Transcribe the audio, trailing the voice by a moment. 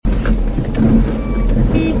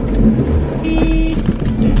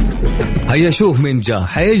هيا شوف من جاء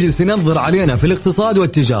حيجلس ينظر علينا في الاقتصاد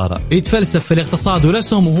والتجارة، يتفلسف في الاقتصاد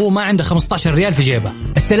ورسم وهو ما عنده 15 ريال في جيبه.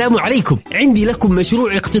 السلام عليكم، عندي لكم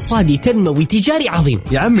مشروع اقتصادي تنموي تجاري عظيم.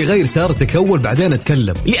 يا عمي غير سيارتك أول بعدين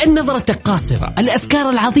أتكلم. لأن نظرتك قاصرة، الأفكار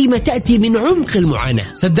العظيمة تأتي من عمق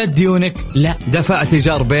المعاناة. سددت ديونك؟ لا. دفعت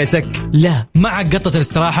إيجار بيتك؟ لا. معك قطة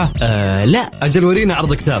الاستراحة؟ لا. أجل ورينا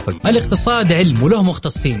عرض كتافك. الاقتصاد علم وله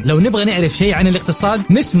مختصين، لو نبغى نعرف شيء عن الاقتصاد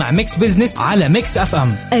نسمع ميكس بيزنس على ميكس اف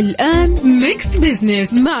ام. الآن ميكس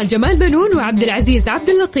بيزنس مع جمال بنون وعبد العزيز عبد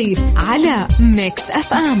اللطيف على ميكس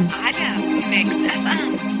اف ام.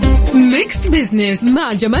 ميكس بيزنس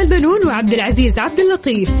مع جمال بنون وعبد العزيز عبد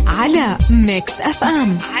اللطيف على ميكس اف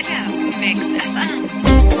ام.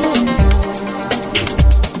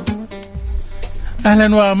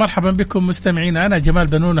 أهلا ومرحبا بكم مستمعينا، أنا جمال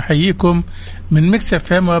بنون أحييكم من ميكس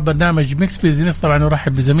اف ام وبرنامج ميكس بيزنس. طبعا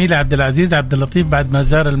أرحب بزميلي عبد العزيز عبد اللطيف بعد ما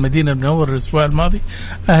زار المدينة المنورة الأسبوع الماضي.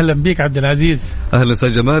 أهلا بك عبد العزيز. أهلا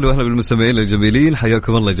أستاذ جمال وأهلا بالمستمعين الجميلين،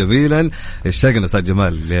 حياكم الله جميلا. اشتقنا أستاذ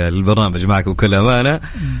جمال للبرنامج معكم بكل أمانة،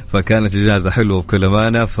 فكانت إجازة حلوة بكل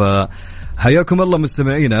أمانة، حياكم الله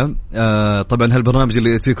مستمعينا. طبعا هالبرنامج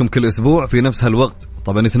اللي يأتيكم كل أسبوع في نفس هالوقت،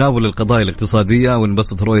 طبعا يتناول القضايا الاقتصادية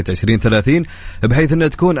ونبسط رؤية 2030 بحيث أنها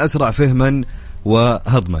تكون أسرع فهما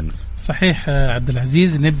وهضما. صحيح عبد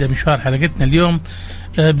العزيز، نبدأ مشوار حلقتنا اليوم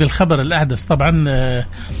بالخبر الأحدث. طبعا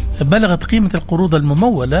بلغت قيمة القروض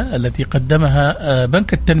الممولة التي قدمها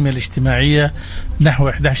بنك التنمية الاجتماعية نحو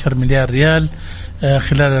 11 مليار ريال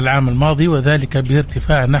خلال العام الماضي، وذلك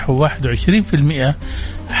بارتفاع نحو 21%،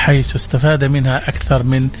 حيث استفاد منها أكثر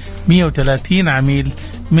من 130 عميل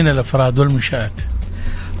من الأفراد والمنشآت.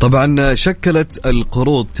 طبعا شكلت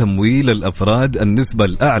القروض تمويل الأفراد النسبة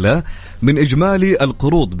الأعلى من إجمالي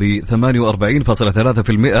القروض ب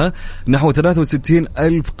 48.3%، نحو 63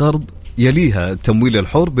 ألف قرض، يليها التمويل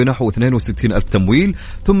الحر بنحو 62 ألف تمويل،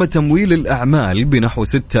 ثم تمويل الأعمال بنحو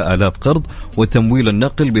 6,000 قرض، وتمويل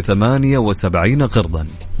النقل ب78 قرضا.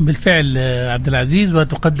 بالفعل عبد العزيز،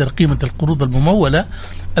 وتقدر قيمة القروض الممولة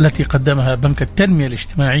التي قدمها بنك التنمية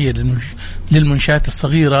الاجتماعية للمنشآت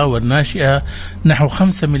الصغيرة والناشئة نحو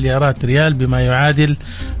 5 مليارات ريال بما يعادل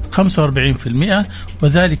 45%،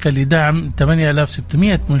 وذلك لدعم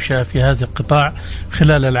 8600 منشأة في هذا القطاع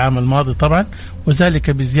خلال العام الماضي طبعا،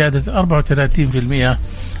 وذلك بزيادة 34%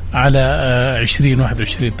 على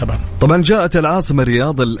 2021 طبعا جاءت العاصمة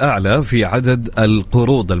الرياض الأعلى في عدد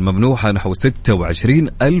القروض الممنوحة نحو 26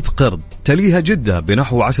 ألف قرض، تليها جدة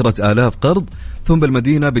بنحو 10,000 قرض، ثم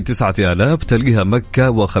المدينة ب9,000، تليها مكة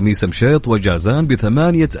وخميس مشيط وجازان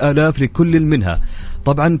ب8,000 لكل منها.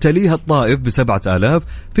 طبعا تليها الطائف ب7,000،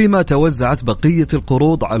 فيما توزعت بقية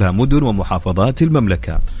القروض على مدن ومحافظات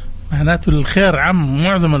المملكة. معناته الخير عام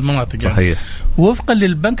معظم المناطق. صحيح. وفقا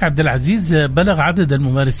للبنك عبد العزيز، بلغ عدد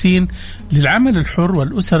الممارسين للعمل الحر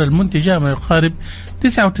والأسر المنتجة ما يقارب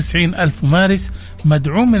 99 ألف ممارس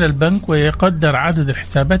مدعوم من البنك، ويقدر عدد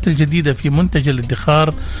الحسابات الجديدة في منتج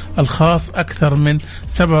الادخار الخاص أكثر من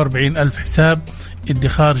 47 ألف حساب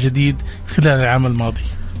ادخار جديد خلال العام الماضي.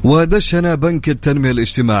 ودشن بنك التنمية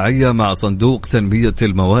الاجتماعية مع صندوق تنمية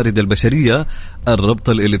الموارد البشرية الربط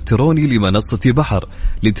الإلكتروني لمنصة بحر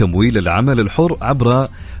لتمويل العمل الحر عبر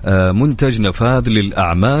منتج نفاذ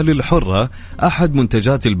للأعمال الحرة، أحد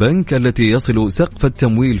منتجات البنك التي يصل سقف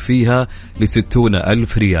التمويل فيها ل60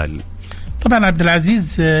 ألف ريال. طبعا عبد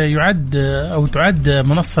العزيز، تعد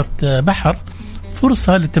منصة بحر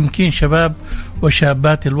فرصة لتمكين شباب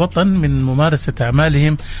وشابات الوطن من ممارسة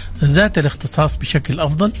أعمالهم ذات الاختصاص بشكل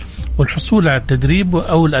أفضل، والحصول على التدريب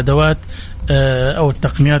أو الأدوات أو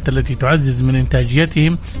التقنيات التي تعزز من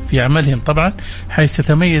إنتاجيتهم في عملهم طبعا، حيث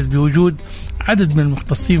تتميز بوجود عدد من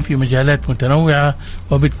المختصين في مجالات متنوعة،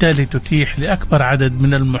 وبالتالي تتيح لأكبر عدد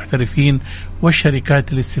من المحترفين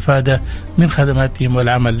والشركات الاستفادة من خدماتهم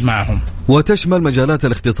والعمل معهم. وتشمل مجالات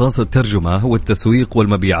الاختصاص الترجمة والتسويق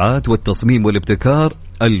والمبيعات والتصميم والابتكار،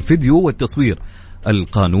 الفيديو والتصوير،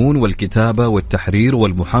 القانون والكتابة والتحرير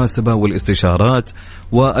والمحاسبة والاستشارات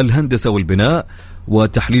والهندسة والبناء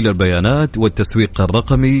وتحليل البيانات والتسويق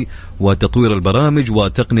الرقمي وتطوير البرامج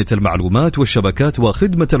وتقنية المعلومات والشبكات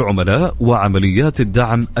وخدمة العملاء وعمليات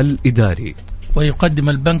الدعم الإداري. ويقدم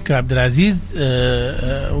البنك عبد العزيز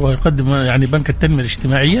ويقدم بنك التنمية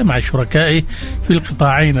الاجتماعية مع شركائه في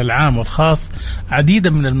القطاعين العام والخاص عديدا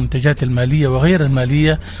من المنتجات المالية وغير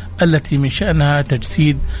المالية التي من شأنها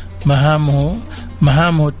تجسيد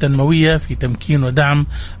مهامه التنموية في تمكين ودعم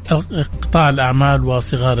قطاع الأعمال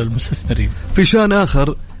وصغار المستثمرين. في شأن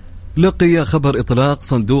آخر، لقي خبر إطلاق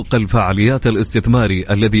صندوق الفعاليات الاستثماري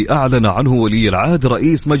الذي أعلن عنه ولي العهد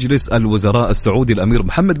رئيس مجلس الوزراء السعودي الأمير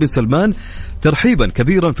محمد بن سلمان ترحيبا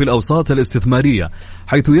كبيرا في الأوساط الاستثمارية،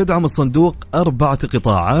 حيث يدعم الصندوق 4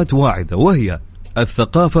 قطاعات واعدة، وهي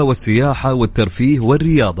الثقافة والسياحة والترفيه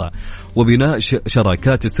والرياضة، وبناء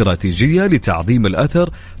شراكات استراتيجية لتعظيم الأثر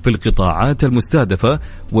في القطاعات المستهدفة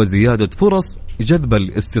وزيادة فرص جذب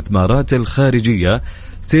الاستثمارات الخارجية.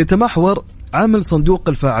 سيتمحور عمل صندوق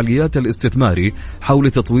الفعاليات الاستثماري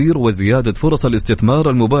حول تطوير وزيادة فرص الاستثمار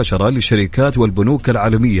المباشرة للشركات والبنوك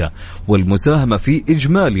العالمية، والمساهمة في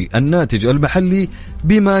إجمالي الناتج المحلي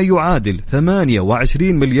بما يعادل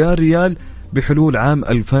 28 مليار ريال بحلول عام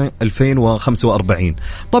 2045.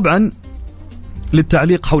 طبعا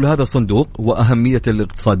للتعليق حول هذا الصندوق وأهمية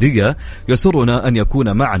الاقتصادية يسرنا أن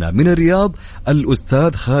يكون معنا من الرياض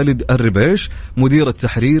الأستاذ خالد الربيش، مدير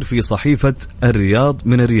التحرير في صحيفة الرياض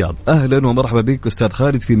من الرياض. أهلا ومرحبا بك أستاذ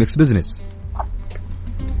خالد في ميكس بزنس.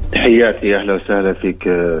 تحياتي، أهلا وسهلا فيك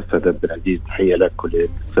أستاذ عبد العزيز، تحية لك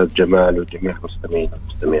وللأستاذ جمال وجميع المستمعين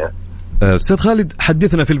والمستمعات. أستاذ خالد،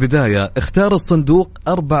 حدثنا في البداية، اختار الصندوق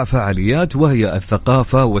 4 فعاليات وهي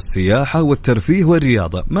الثقافة والسياحة والترفيه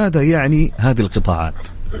والرياضة، ماذا يعني هذه القطاعات؟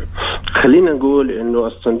 خلينا نقول أنه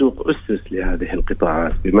الصندوق أسس لهذه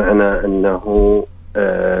القطاعات، بمعنى أنه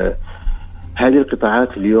هذه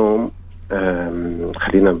القطاعات اليوم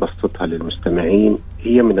خلينا نبسطها للمستمعين،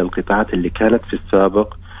 هي من القطاعات اللي كانت في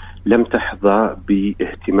السابق لم تحظى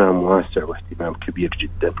باهتمام واسع واهتمام كبير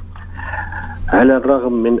جدا، على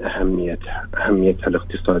الرغم من أهميتها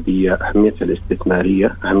الاقتصادية، أهميتها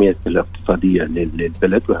الاستثمارية، أهميتها الاقتصادية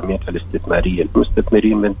للبلد وأهميتها الاستثمارية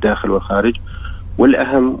للمستثمرين من الداخل والخارج،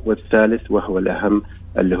 والأهم والثالث وهو الأهم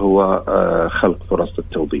اللي هو خلق فرص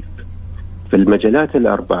التوظيف. في المجالات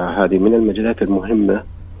الأربعة هذه من المجالات المهمة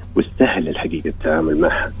والسهل الحقيقة التعامل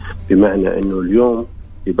معها، بمعنى أنه اليوم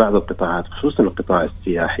في بعض القطاعات خصوصا القطاع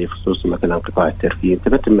السياحي، خصوصا مثلا قطاع الترفيه،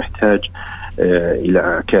 أنت محتاج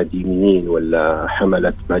إلى أكاديميين ولا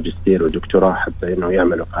حملة ماجستير ودكتوراه حتى إنه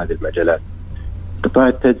يعملوا في هذه المجالات. قطاع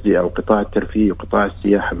التجزئة أو قطاع الترفيه وقطاع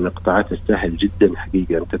السياحة من القطاعات السهل جدا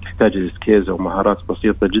حقيقة، أنت تحتاج السكيلز ومهارات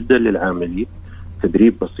بسيطة جدا للعاملين،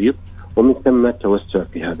 تدريب بسيط، ومن ثم التوسع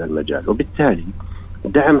في هذا المجال. وبالتالي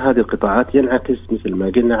دعم هذه القطاعات ينعكس مثل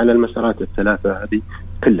ما قلنا على المسارات الثلاثة هذه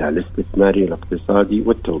كلها، الاستثماري الاقتصادي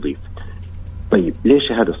والتوظيف. طيب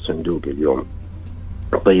ليش هذا الصندوق اليوم؟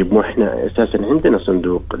 طيب مو احنا اساسا عندنا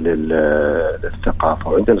صندوق للثقافه،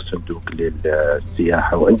 وعندنا صندوق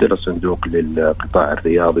للسياحه، وعندنا صندوق للقطاع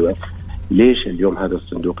الرياضي، ليش اليوم هذا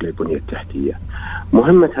الصندوق للبنيه التحتيه؟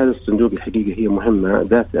 مهمه هذا الصندوق الحقيقه هي مهمه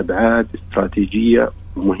ذات ابعاد استراتيجيه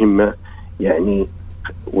مهمه يعني،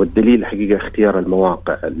 والدليل الحقيقه اختيار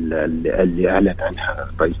المواقع اللي اعلن عنها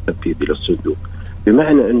الرئيس التنفيذي للصندوق،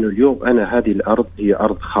 بمعنى انه اليوم انا هذه الارض هي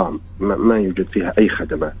ارض خام ما يوجد فيها اي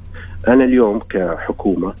خدمات. أنا اليوم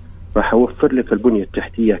كحكومة راح أوفر لك البنية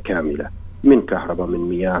التحتية كاملة، من كهرباء، من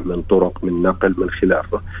مياه، من طرق، من نقل، من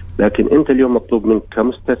خلافه، لكن أنت اليوم مطلوب منك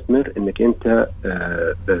كمستثمر أنك أنت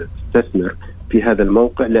تستثمر في هذا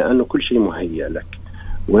الموقع، لأنه كل شيء مهيأ لك.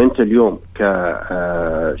 وأنت اليوم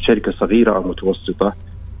كشركة صغيرة أو متوسطة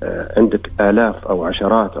عندك آلاف أو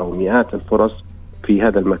عشرات أو مئات الفرص في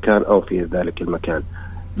هذا المكان أو في ذلك المكان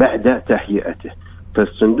بعد تهيئته.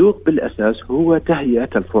 فالصندوق بالأساس هو تهيئة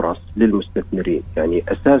الفرص للمستثمرين، يعني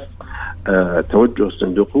أساس توجه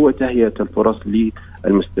الصندوق هو تهيئة الفرص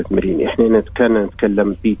للمستثمرين. إحنا كنا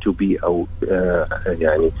نتكلم B2B أو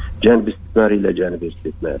يعني جانب استثماري إلى جانب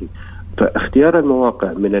استثماري. فاختيار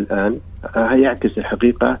المواقع من الآن يعكس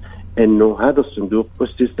الحقيقة أنه هذا الصندوق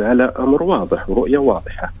أسس على أمر واضح ورؤية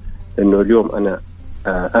واضحة، أنه اليوم أنا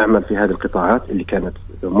أعمل في هذه القطاعات اللي كانت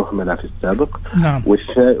مهملة في السابق. نعم.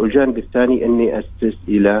 والجانب الثاني أني أسس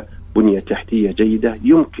إلى بنية تحتية جيدة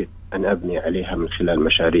يمكن أن أبني عليها من خلال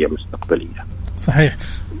مشاريع مستقبلية. صحيح.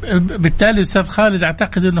 بالتالي أستاذ خالد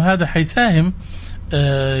أعتقد أنه هذا حيساهم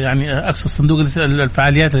يعني أقصد صندوق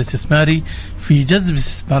الفعاليات الاستثماري في جذب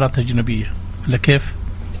استثمارات أجنبية، ولا كيف؟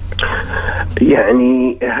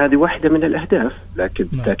 يعني هذه واحدة من الأهداف، لكن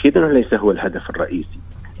بالتأكيد أنه ليس هو الهدف الرئيسي.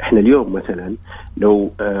 احنا اليوم مثلا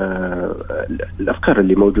لو الافكار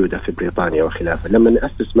اللي موجوده في بريطانيا وخلافه، لما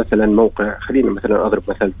ناسس مثلا موقع، خلينا مثلا اضرب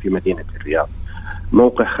مثل في مدينه الرياض،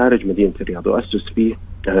 موقع خارج مدينه الرياض واسس فيه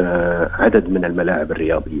عدد من الملاعب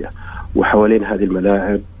الرياضيه، وحوالين هذه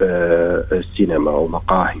الملاعب سينما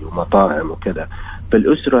ومقاهي ومطاعم وكذا.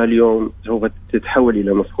 فالأسرة اليوم سوف تتحول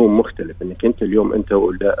إلى مفهوم مختلف، أنك أنت اليوم أنت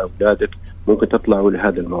وأولادك ممكن تطلعوا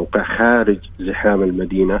لهذا الموقع خارج زحام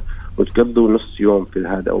المدينة وتقضوا نص يوم في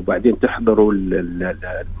هذا، وبعدين تحضروا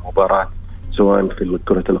المباراة سواء في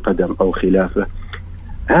كرة القدم أو خلافه.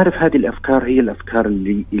 عارف هذه الأفكار هي الأفكار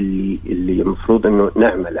اللي المفروض إنه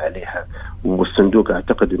نعمل عليها، والصندوق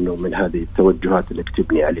أعتقد إنه من هذه التوجهات اللي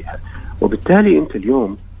تبني عليها. وبالتالي أنت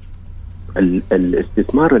اليوم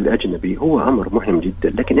الاستثمار الأجنبي هو أمر مهم جدا،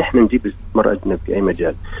 لكن إحنا نجيب استثمار أجنبي في أي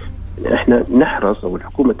مجال. إحنا نحرص أو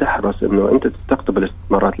الحكومة تحرص إنه أنت تستقطب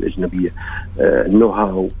الاستثمارات الأجنبية، النو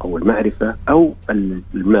هاو أو المعرفة أو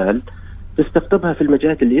المال، تستقطبها في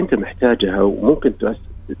المجالات اللي أنت محتاجها وممكن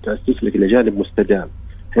تأسس لك إلى جانب مستدام.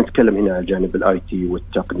 نتكلم هنا عن جانب الاي تي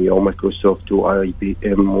والتقنيه ومايكروسوفت واي بي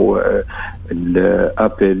ام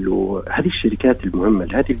وابل وهذه الشركات المهمه.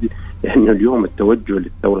 هذه يعني اليوم التوجه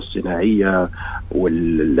للثوره الصناعيه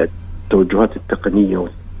والتوجهات التقنيه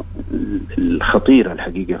الخطيره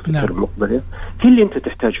الحقيقه في الفتره المقبله هي اللي انت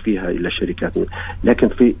تحتاج فيها الى الشركات. لكن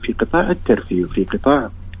في قطاع الترفيه وفي قطاع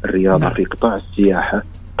الرياضه في قطاع السياحه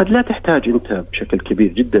قد لا تحتاج انت بشكل كبير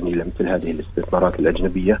جدا الى مثل هذه الاستثمارات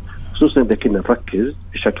الاجنبيه، خصوصا إذا كنا نركز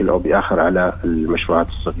بشكل أو بآخر على المشروعات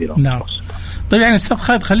الصغيرة. نعم. طيب يعني أستاذ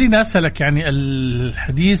خالد خليني أسألك، يعني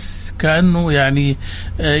الحديث كأنه يعني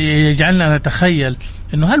يجعلنا نتخيل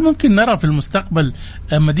إنه هل ممكن نرى في المستقبل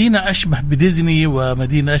مدينة أشبه بديزني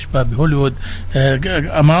ومدينة أشبه بهوليوود،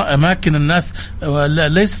 أماكن الناس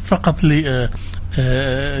ليست فقط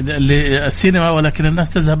للسينما ولكن الناس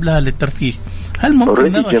تذهب لها للترفيه؟ هل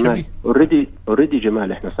ممكن نرى شبيه؟ أوريدي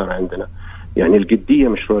جمال إحنا صار عندنا يعني القدية،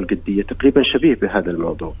 مشروع القدية تقريبا شبيه بهذا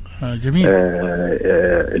الموضوع. جميل.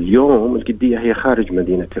 اليوم القدية هي خارج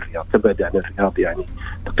مدينة الرياض، تبعد عن الرياض يعني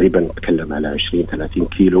تقريبا نتكلم على 20-30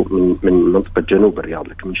 كيلو من منطقة جنوب الرياض،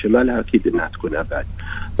 لكن من شمالها أكيد أنها تكون أبعد.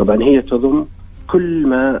 طبعا هي تضم كل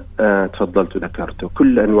ما تفضلت وذكرته،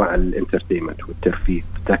 كل أنواع الانترتينمنت والترفيه.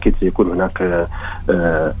 بالتأكيد سيكون هناك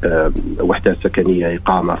وحدات سكنية،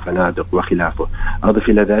 إقامة، فنادق وخلافه. أضف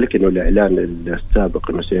إلى ذلك أنه الإعلان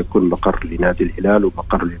السابق أنه سيكون مقر لنادي الهلال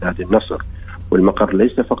ومقر لنادي النصر، والمقر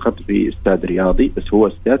ليس فقط باستاد رياضي بس هو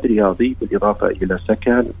استاد رياضي بالإضافة إلى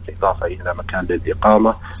سكن، بالإضافة إلى مكان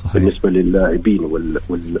للإقامة. صحيح. بالنسبة للاعبين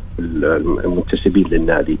والمنتسبين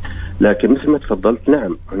للنادي. لكن مثل ما تفضلت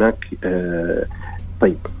نعم هناك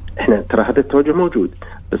طيب احنا ترى هذا التوجه موجود،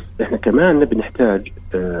 بس احنا كمان نبي نحتاج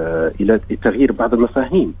الى تغيير بعض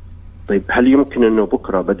المفاهيم. طيب هل يمكن انه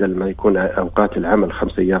بكره بدل ما يكون اوقات العمل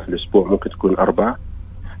 5 أيام في الاسبوع ممكن تكون 4؟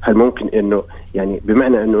 هل ممكن انه يعني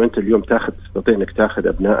بمعنى انه انت اليوم تستطيع انك تاخذ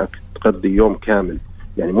ابنائك تقضي يوم كامل،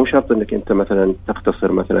 يعني مو شرط انك انت مثلا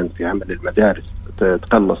تقتصر مثلا في عمل المدارس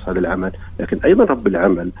تقلص هذا العمل، لكن ايضا رب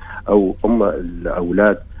العمل او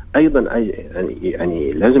الاولاد ايضا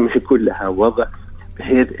يعني لازم يكون لها وضع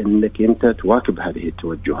بحيث انك انت تواكب هذه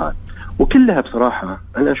التوجهات. وكلها بصراحه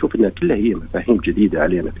انا اشوف انها كلها هي مفاهيم جديده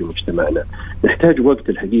علينا في مجتمعنا، نحتاج وقت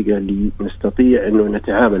الحقيقه لنستطيع انه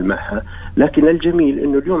نتعامل معها. لكن الجميل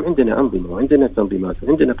انه اليوم عندنا انظمه وعندنا تنظيمات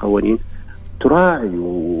وعندنا قوانين تراعي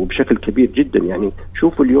وبشكل كبير جدا. يعني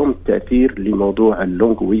شوفوا اليوم التأثير لموضوع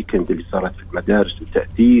اللونج ويكند اللي صارت في المدارس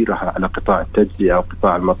وتأثيرها على قطاع التجزئة أو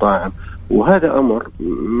قطاع المطاعم، وهذا أمر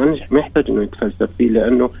ما يحتاج أنه يتفلسف فيه،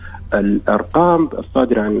 لأنه الأرقام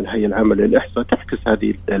الصادرة عن الهيئة العامة للإحصاء تعكس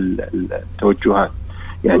هذه التوجهات.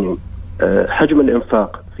 يعني حجم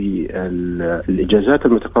الإنفاق في الإجازات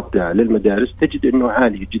المتقطعة للمدارس تجد أنه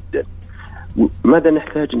عالي جدا. ماذا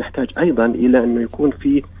نحتاج أيضا إلى أنه يكون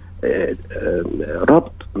في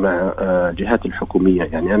ربط مع جهات الحكومية،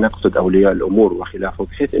 يعني أنا أقصد أولياء الأمور وخلافه،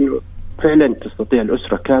 بحيث أنه فعلا تستطيع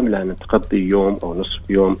الأسرة كاملة أن تقضي يوم أو نصف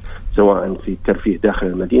يوم سواء في الترفيه داخل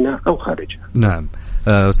المدينة أو خارجها. نعم.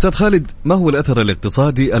 أستاذ خالد، ما هو الأثر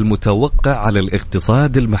الاقتصادي المتوقع على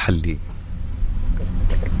الاقتصاد المحلي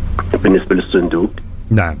بالنسبة للصندوق؟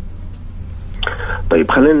 نعم.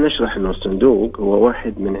 طيب خلينا نشرح أنه الصندوق هو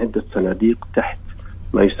واحد من عدة صناديق تحت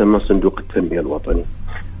ما يسمى صندوق التنمية الوطني.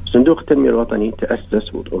 صندوق التنمية الوطني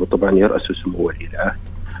تأسس وطبعا يرأسه سمو ولي العهد.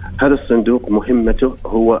 هذا الصندوق مهمته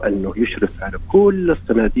هو أنه يشرف على كل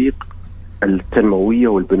الصناديق التنموية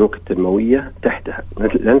والبنوك التنموية تحتها.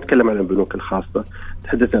 لا نتكلم عن البنوك الخاصة،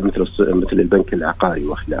 تحدث عن مثل البنك العقاري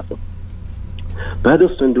وخلافه. فهذا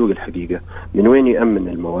الصندوق الحقيقة من وين يأمن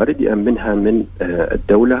الموارد؟ يأمنها من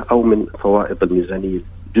الدولة أو من فوائد الميزانية،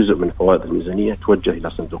 جزء من فوائد الميزانية توجه إلى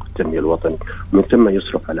صندوق التنمية الوطني، ومن ثم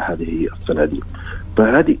يصرف على هذه الصناديق.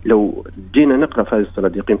 فهذه لو جينا نقرأ في هذه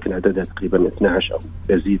الصناديق يمكن عددها تقريبا 12 أو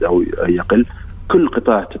يزيد أو يقل. كل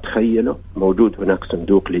قطاع تتخيله موجود هناك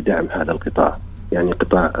صندوق لدعم هذا القطاع. يعني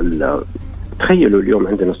قطاع تخيلوا اليوم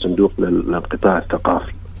عندنا صندوق للقطاع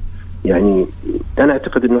الثقافي. يعني أنا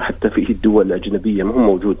أعتقد أنه حتى في الدول الأجنبية ما هو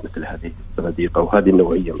موجود مثل هذه الصناديق أو هذه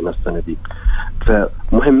النوعية من الصناديق.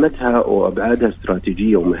 فمهمتها وأبعادها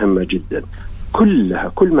استراتيجية ومهمة جدا.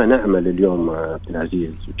 كل ما نعمل اليوم عبد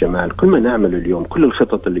العزيز وجمال، كل ما نعمل اليوم، كل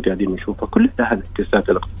الخطط اللي قاعدين نشوفها كلها لها الانعكاسات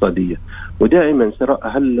الاقتصادية. ودائما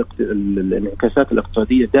الانعكاسات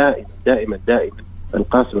الاقتصادية دائما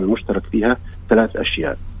القاسم المشترك فيها 3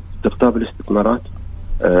 أشياء: استقطاب الاستثمارات،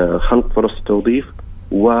 خلق فرص توظيف،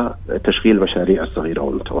 وتشغيل المشاريع الصغيرة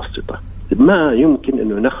والمتوسطة. ما يمكن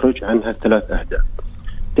أنه نخرج عن هالثلاث أهداف: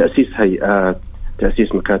 تأسيس هيئات،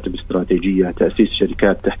 تأسيس مكاتب استراتيجية، تأسيس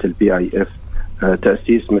شركات تحت الBIF،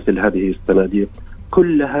 تأسيس مثل هذه الصناديق.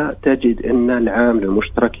 كلها تجد أن العامل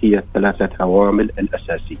المشترك هي الثلاثة عوامل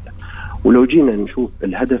الأساسية. ولو جينا نشوف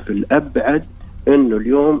الهدف الأبعد، أنه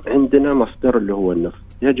اليوم عندنا مصدر اللي هو النفط.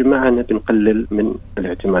 يا جماعة نبي نقلل من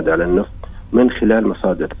الاعتماد على النفط من خلال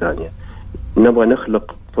مصادر ثانية. نبغى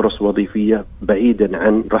نخلق فرص وظيفية بعيدا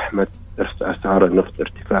عن رحمة أسعار النفط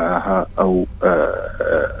ارتفاعها أو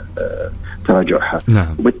تراجعها.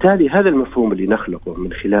 نعم. وبالتالي هذا المفهوم اللي نخلقه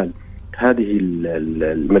من خلال هذه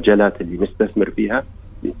المجالات اللي نستثمر فيها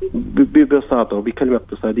ببساطة وبكلمة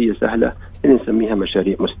اقتصادية سهلة اللي نسميها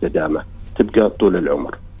مشاريع مستدامة تبقى طول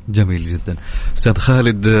العمر. جميل جدا. أستاذ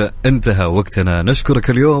خالد، انتهى وقتنا. نشكرك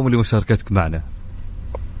اليوم لمشاركتك معنا.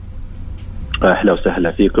 أهلا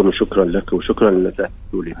وسهلا فيكم، وشكرا لك وشكرا لك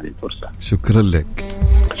لي هذه الفرصة. شكرا لك.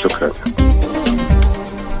 شكرا.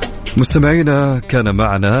 مستمعينا، كان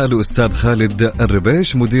معنا الأستاذ خالد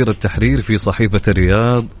الربيش مدير التحرير في صحيفة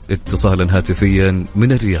الرياض اتصالا هاتفيا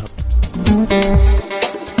من الرياض.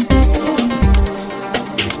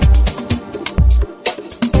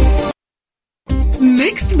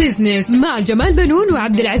 ميكس بزنس مع جمال بنون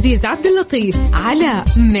وعبد العزيز عبد اللطيف على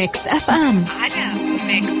ميكس اف ام.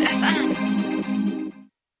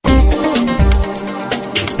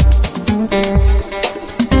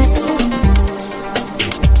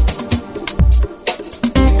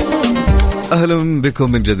 أهلا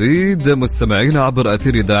بكم من جديد مستمعينا عبر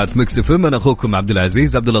أثير إذاعة ميكس اف ام. أنا أخوكم عبد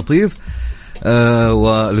العزيز عبد اللطيف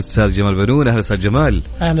والأستاذ جمال بنون. أهلا أستاذ جمال.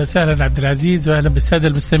 أهلا وسهلا عبد العزيز، وأهلا بالسادة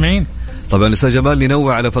المستمعين. طبعا أستاذ جمال،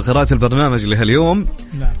 ننوع على فقرات البرنامج لهاليوم.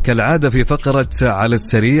 كالعادة في فقرة على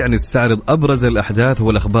السريع نستعرض أبرز الأحداث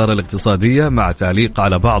والأخبار الاقتصادية مع تعليق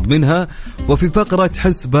على بعض منها. وفي فقرة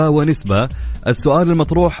حسبة ونسبة السؤال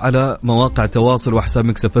المطروح على مواقع التواصل وحساب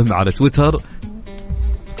ميكس اف ام على تويتر.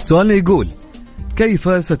 سؤالنا يقول: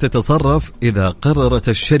 كيف ستتصرف إذا قررت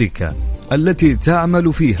الشركة التي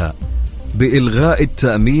تعمل فيها بإلغاء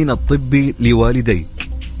التأمين الطبي لوالديك؟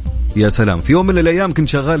 يا سلام، في يوم من الأيام كنت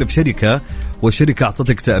شغال في شركة والشركة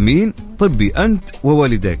أعطتك تأمين طبي أنت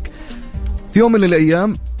ووالديك. في يوم من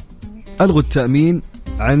الأيام ألغوا التأمين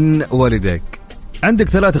عن والديك. عندك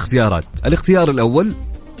 3 اختيارات. الاختيار الأول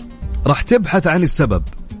راح تبحث عن السبب.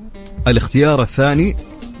 الاختيار الثاني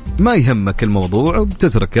ما يهمك الموضوع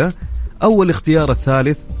وبتتركه. أو الاختيار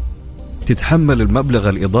الثالث تتحمل المبلغ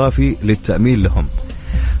الإضافي للتأمين لهم.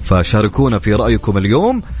 فشاركونا في رأيكم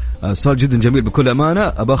اليوم. سؤال جدا جميل بكل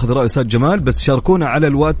أمانة. أباخذ رأي أستاذ جمال، بس شاركونا على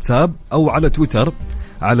الواتساب أو على تويتر.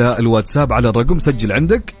 على الواتساب على الرقم، سجل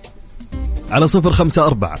عندك على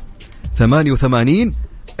 054 88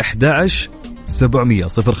 11 700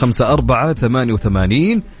 054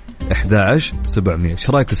 88 11 700. ايش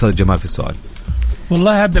رايك أستاذ جمال في السؤال؟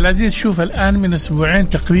 والله عبد العزيز، شوف الآن من أسبوعين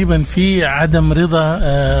تقريبا في عدم رضا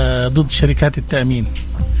ضد شركات التأمين.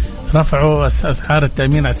 رفعوا أسعار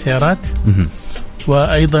التأمين على السيارات،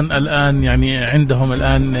 وأيضا الآن يعني عندهم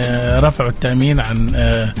الآن رفعوا التأمين عن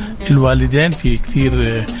الوالدين في كثير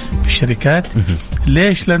في الشركات.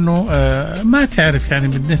 ليش؟ لأنه ما تعرف يعني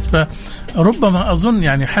بالنسبة، ربما أظن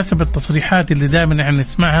يعني حسب التصريحات اللي دائما نحن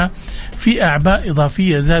نسمعها، في أعباء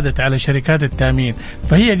إضافية زادت على شركات التأمين،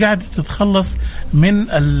 فهي قاعدة تتخلص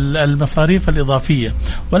من المصاريف الإضافية.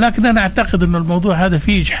 ولكن أنا أعتقد أن الموضوع هذا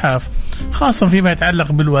فيه إجحاف، خاصة فيما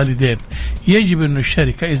يتعلق بالوالدين. يجب أن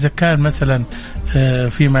الشركة إذا كان مثلا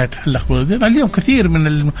فيما يتعلق بالوالدين، اليوم كثير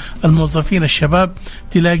من الموظفين الشباب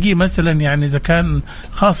تلاقيه مثلا يعني إذا كان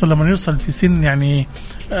خاصة لما يوصل في سن يعني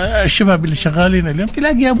الشباب اللي شغالين اليوم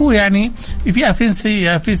تلاقي أبوه يعني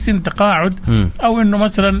في سن تقاعد أو إنه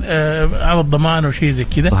مثلا على الضمان أو شيء زي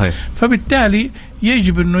كذا. فبالتالي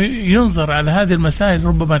يجب إنه ينظر على هذه المسائل.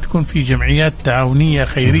 ربما تكون في جمعيات تعاونية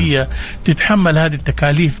خيرية تتحمل هذه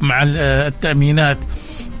التكاليف مع التأمينات،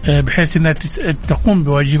 بحيث أنها تقوم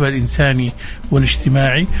بواجبها الإنساني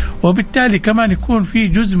والاجتماعي، وبالتالي كمان يكون في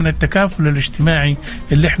جزء من التكافل الاجتماعي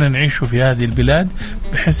اللي احنا نعيشه في هذه البلاد،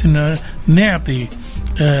 بحيث أن نعطي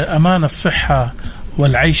أمان الصحة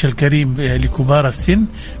والعيش الكريم لكبار السن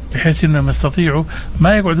بحيث انهم يستطيعوا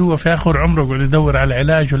ما يقعد هو في اخر عمره يقعد يدور على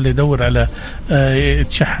علاج ولا يدور على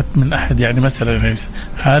يتشحت من احد يعني مثلا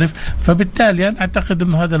عارف. فبالتالي انا اعتقد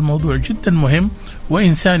انه هذا الموضوع جدا مهم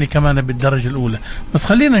وانساني كمان بالدرجه الاولى. بس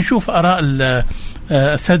خلينا نشوف اراء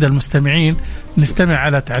الساده المستمعين، نستمع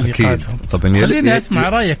على تعليقاتهم. طبعا خليني اسمع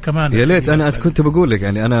رايك كمان. يا ليت انا كنت بقول لك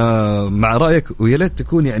يعني انا مع رايك، ويا ليت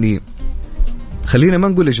تكون يعني خلينا ما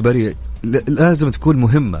نقول اجباريه، لازم تكون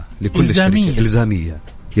مهمه لكل الشركه الزاميه.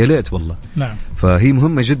 يا ليت والله. نعم. فهي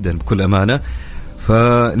مهمه جدا بكل امانه.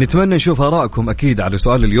 فنتمنى نشوف آراءكم أكيد على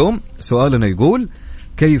سؤال اليوم. سؤالنا يقول: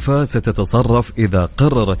 كيف ستتصرف إذا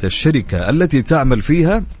قررت الشركة التي تعمل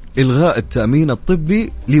فيها إلغاء التأمين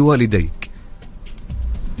الطبي لوالديك؟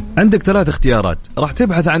 عندك 3 اختيارات، راح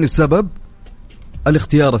تبحث عن السبب،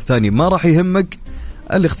 الاختيار الثاني ما راح يهمك،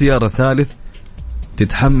 الاختيار الثالث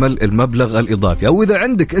تتحمل المبلغ الإضافي. أو إذا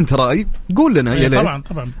عندك أنت رأي قول لنا يا ليت،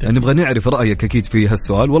 طبعا نبغى نعرف رأيك أكيد في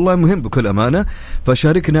هالسؤال، والله مهم بكل أمانة.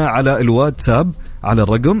 فشاركنا على الواتساب على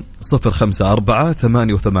الرقم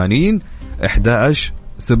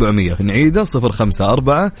 054-88-11-700. نعيده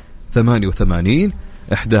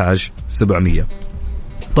 054-88-11-700.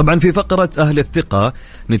 طبعا في فقرة أهل الثقة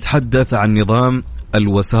نتحدث عن نظام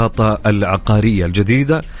الوساطة العقارية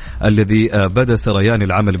الجديدة الذي بدأ سريان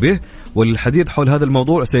العمل به. وللحديث حول هذا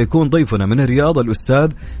الموضوع سيكون ضيفنا من الرياض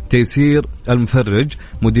الأستاذ تيسير المفرج،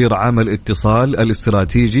 مدير عام الاتصال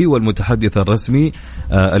الاستراتيجي والمتحدث الرسمي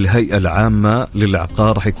الهيئة العامة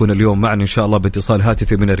للعقار. حيكون اليوم معنا إن شاء الله باتصال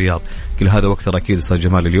هاتفي من الرياض. كل هذا وأكثر أكيد أستاذ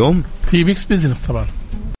جمال اليوم في ميكس بيزنس. طبعا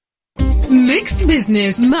ميكس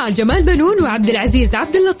بيزنس مع جمال بنون وعبد العزيز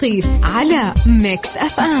عبد اللطيف على ميكس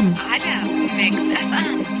اف ام.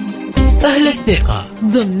 أهل الثقة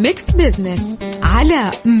ضمن ميكس بيزنس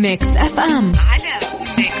على ميكس اف ام.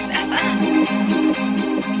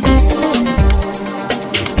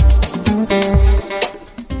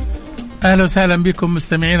 أهلا وسهلا بكم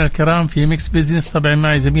مستمعينا الكرام في ميكس بيزنس. طبعا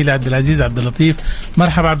معي زميلي عبد العزيز عبد اللطيف.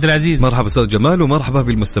 مرحبا عبد العزيز. مرحبا أستاذ جمال، ومرحبا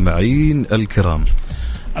بالمستمعين الكرام.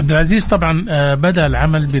 عبد العزيز، طبعا بدأ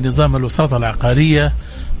العمل بنظام الوساطة العقارية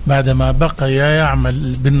بعدما بقى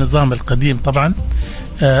يعمل بالنظام القديم طبعا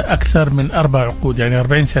أكثر من 4 عقود، يعني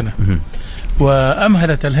 40 سنة.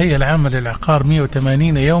 وأمهلت الهيئة العامة للعقار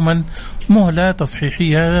 180 يوما مهلة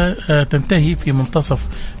تصحيحية تنتهي في منتصف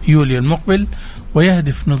يوليو المقبل.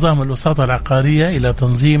 ويهدف نظام الوساطة العقارية إلى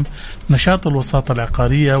تنظيم نشاط الوساطة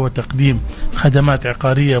العقارية وتقديم خدمات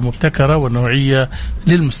عقارية مبتكرة ونوعية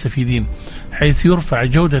للمستفيدين، حيث يرفع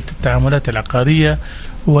جودة التعاملات العقارية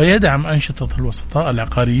ويدعم أنشطة الوسطاء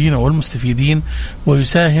العقاريين والمستفيدين،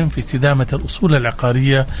 ويساهم في استدامة الأصول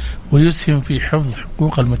العقارية، ويسهم في حفظ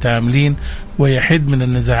حقوق المتعاملين، ويحد من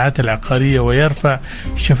النزاعات العقارية، ويرفع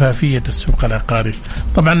شفافية السوق العقاري.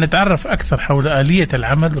 طبعا نتعرف أكثر حول آلية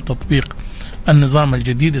العمل وتطبيق النظام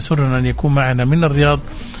الجديد. يسرنا أن يكون معنا من الرياض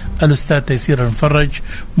الأستاذ تيسير المفرج،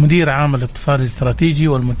 مدير عام الاتصال الاستراتيجي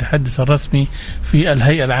والمتحدث الرسمي في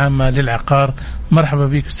الهيئة العامة للعقار. مرحبا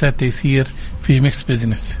بك أستاذ تيسير في ميكس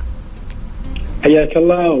بيزنس. حياك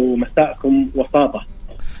الله ومساءكم وساطة.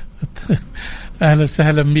 أهلا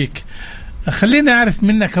وسهلا بك. خلينا أعرف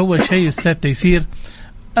منك أول شيء أستاذ تيسير،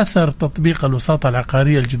 أثر تطبيق الوساطة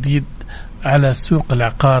العقارية الجديد على سوق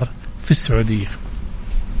العقار في السعودية.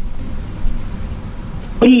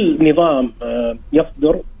 كل نظام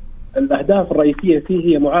يصدر الأهداف الرئيسية فيه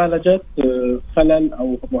هي معالجة خلل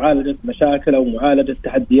أو معالجة مشاكل أو معالجة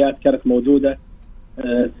تحديات كانت موجودة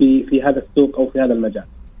في هذا السوق أو في هذا المجال.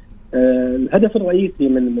 الهدف الرئيسي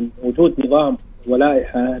من وجود نظام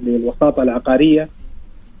ولائحة للوساطة العقارية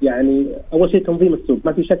يعني أول شيء تنظيم السوق.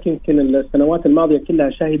 ما في شك يمكن السنوات الماضية كلها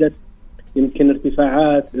شهدت يمكن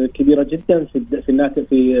ارتفاعات كبيرة جدا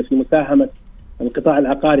في مساهمة القطاع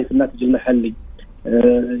العقاري في الناتج المحلي.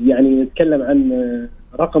 يعني نتكلم عن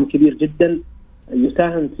رقم كبير جدا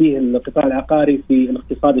يساهم فيه القطاع العقاري في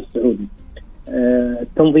الاقتصاد السعودي.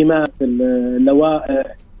 التنظيمات،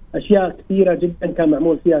 اللوائح، أشياء كثيرة جدا كان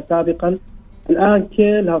معمول فيها سابقا، الآن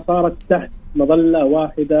كلها صارت تحت مظلة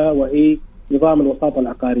واحدة وهي نظام الوساطة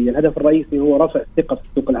العقارية. الهدف الرئيسي هو رفع الثقة في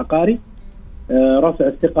السوق العقاري، رفع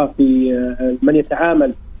الثقة في من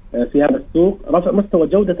يتعامل في هذا السوق، رفع مستوى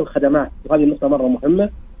جودة الخدمات، وهذه النقطة مرة مهمة.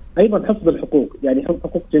 أيضا حفظ الحقوق، يعني حفظ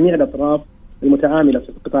حقوق جميع الأطراف المتعاملة في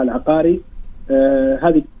القطاع العقاري.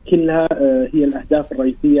 هذه كلها هي الأهداف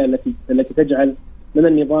الرئيسية التي تجعل من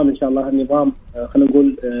النظام إن شاء الله النظام خلينا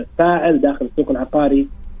نقول فاعل داخل السوق العقاري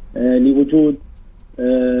لوجود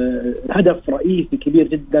هدف رئيسي كبير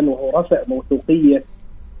جدا وهو رفع موثوقية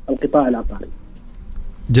القطاع العقاري.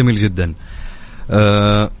 جميل جدا.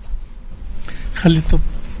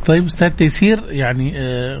 طيب أستاذ تيسير، يعني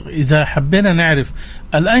إذا حبينا نعرف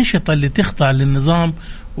الأنشطة اللي تخضع للنظام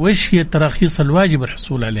وإيش هي التراخيص الواجب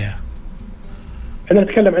الحصول عليها؟ احنا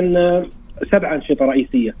نتكلم عن 7 أنشطة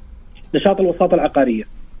رئيسية. نشاط الوساطة العقارية،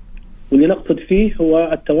 واللي نقصد فيه هو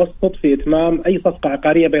التوسط في إتمام أي صفقة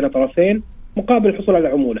عقارية بين طرفين مقابل الحصول على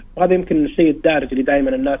عمولة، وهذا يمكن الشيء الدارج اللي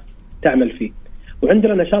دائما الناس تعمل فيه.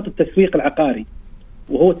 وعندنا نشاط التسويق العقاري،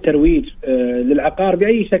 وهو الترويج للعقار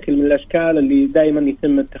بأي شكل من الأشكال اللي دائما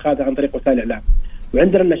يتم اتخاذها عن طريق وسائل الإعلام.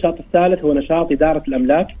 وعندنا النشاط الثالث هو نشاط إدارة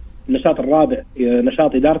الأملاك، النشاط الرابع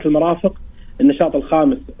نشاط إدارة المرافق، النشاط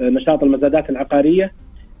الخامس نشاط المزادات العقارية،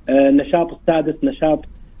 النشاط السادس نشاط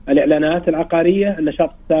الإعلانات العقارية،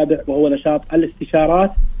 النشاط السابع وهو نشاط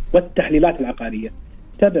الاستشارات والتحليلات العقارية.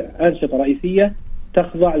 7 أنشطة رئيسية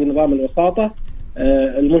تخضع لنظام الوساطة.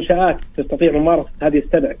 المنشآت تستطيع ممارسة هذه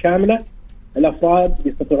ال7 كاملة، الأفراد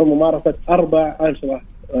يستطيعون ممارسة 4 أنشطة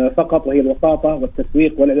فقط، وهي الوساطة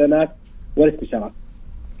والتسويق والإعلانات والاستشارات.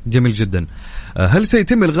 جميل جدا. هل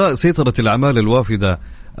سيتم إلغاء سيطرة الأعمال الوافدة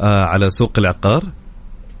على سوق العقار؟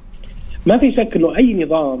 ما في شك أنه أي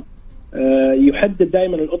نظام يحدد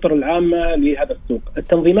دائما الأطر العامة لهذا السوق.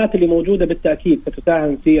 التنظيمات اللي موجودة بالتأكيد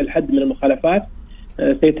ستساهم في الحد من المخالفات.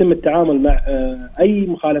 سيتم التعامل مع أي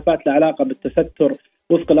مخالفات لها علاقة بالتستر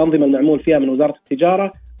وفق الأنظمة المعمول فيها من وزارة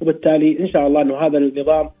التجارة، وبالتالي إن شاء الله أنه هذا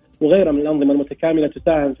النظام وغيره من الأنظمة المتكاملة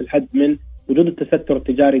تساهم في الحد من وجود التستر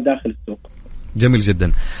التجاري داخل السوق. جميل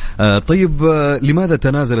جدا. طيب لماذا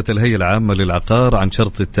تنازلت الهيئة العامة للعقار عن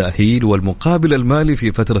شرط التأهيل والمقابل المالي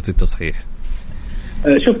في فترة التصحيح؟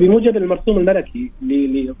 شوف، بموجب المرسوم الملكي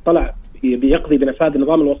اللي طلع بيقضي بنفاذ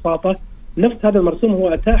نظام الوساطة، نفس هذا المرسوم هو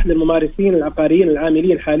أتاح للممارسين العقاريين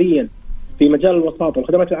العاملين حاليا في مجال الوساطة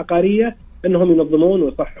والخدمات العقارية أنهم ينظمون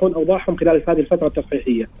ويصححون أوضاعهم خلال هذه الفترة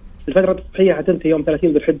التصحيحية. الفترة التصحيحية حتنتهي يوم 30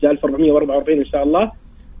 ذي الحجة 1444 إن شاء الله،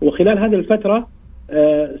 وخلال هذه الفترة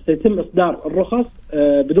سيتم إصدار الرخص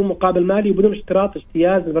بدون مقابل مالي وبدون اشتراط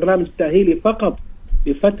اجتياز البرنامج التأهيلي فقط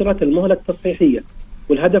لفترة المهلة التصحيحية.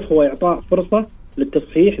 والهدف هو إعطاء فرصة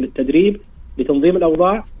للتصحيح، للتدريب، لتنظيم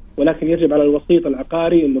الأوضاع، ولكن يجب على الوسيط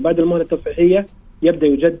العقاري أنه بعد المهلة التصحيحية يبدأ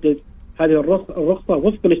يجدد هذه الرخصة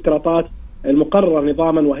وفق الاشتراطات المقررة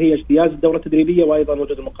نظاما، وهي اجتياز الدورة التدريبية وأيضا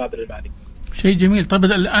وجود المقابل المالي. شيء جميل. طيب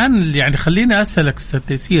الآن يعني خليني أسألك أستاذ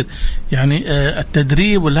تيسير، يعني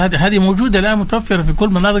التدريب هذه موجودة الآن متوفرة في كل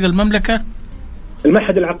مناطق المملكة؟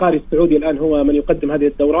 المعهد العقاري السعودي الآن هو من يقدم هذه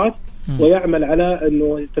الدورات، ويعمل على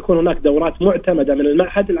أنه تكون هناك دورات معتمدة من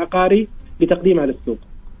المعهد العقاري لتقديمها للسوق.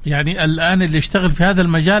 يعني الآن اللي يشتغل في هذا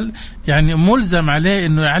المجال يعني ملزم عليه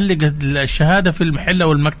أنه يعلق الشهادة في المحل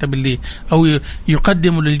أو المكتب اللي أو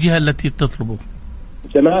يقدمه للجهة التي تطلبه.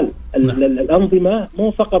 جمال، الأنظمة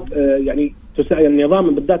مو فقط يعني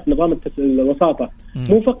النظام بالذات نظام الوساطة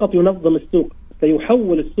مو فقط ينظم السوق،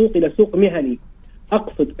 سيحول السوق إلى سوق مهني.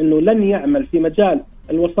 أقصد أنه لن يعمل في مجال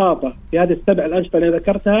الوساطة في هذه ال7 الأنشطة اللي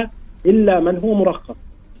ذكرتها إلا من هو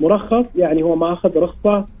مرخص، يعني هو ما أخذ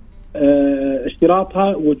رخصة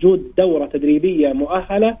اشتراطها وجود دورة تدريبية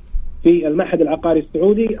مؤهلة في المعهد العقاري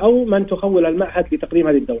السعودي أو من تخول المعهد لتقديم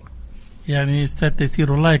هذه الدورة. يعني أستاذ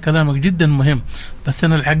تيسير والله كلامك جدا مهم، بس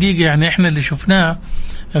أنا الحقيقة يعني إحنا اللي شفناه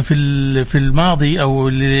في الماضي أو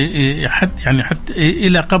اللي حتى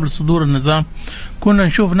إلى قبل صدور النظام كنا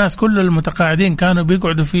نشوف ناس كل المتقاعدين كانوا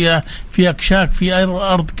بيقعدوا في أكشاك في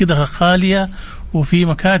أرض كده خالية وفي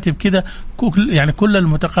مكاتب كده، يعني كل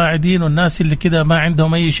المتقاعدين والناس اللي كده ما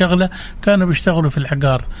عندهم أي شغلة كانوا بيشتغلوا في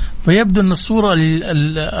العقار. فيبدو أن الصورة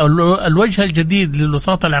الوجه الجديد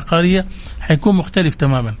للوساطة العقارية حيكون مختلف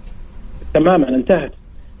تماما. انتهت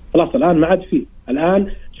خلاص، الآن ما عاد فيه. الآن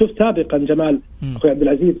شوف سابقا جمال أخوي عبد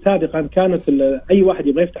العزيز، سابقا كانت أي واحد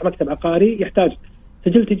يبغى يفتح مكتب عقاري يحتاج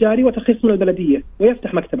سجل تجاري وترخيص من البلدية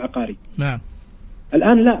ويفتح مكتب عقاري. نعم.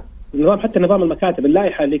 الآن لا، حتى نظام المكاتب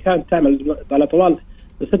اللائحة اللي كانت تعمل على طوال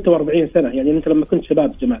 46 سنة، يعني أنت لما كنت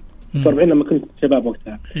شباب جمال 46 لما كنت شباب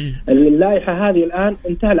وقتها، اللائحة هذه الآن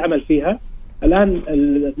انتهى العمل فيها. الآن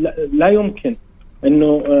لا يمكن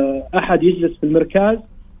إنه أحد يجلس في المركز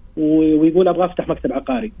ويقول أبغى أفتح مكتب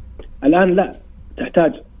عقاري. الآن لا،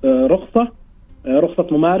 تحتاج رخصة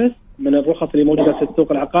ممارس من الرخص اللي موجودة في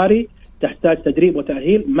السوق العقاري، تحتاج تدريب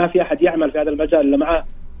وتأهيل. ما في أحد يعمل في هذا المجال إلا معه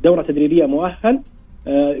دورة تدريبية مؤهل.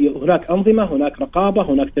 هناك أنظمة، هناك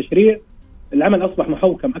رقابة، هناك تشريع. العمل أصبح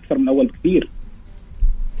محوكم أكثر من أول بكثير.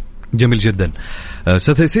 جميل جدا.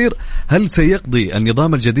 أستاذ تيسير، هل سيقضي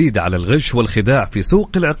النظام الجديد على الغش والخداع في سوق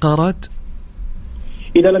العقارات؟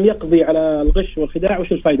 إذا لم يقضي على الغش والخداع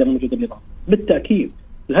وش الفائدة من وجود النظام؟ بالتأكيد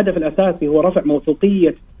الهدف الأساسي هو رفع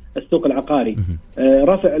موثوقية السوق العقاري،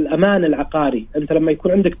 رفع الأمان العقاري. أنت لما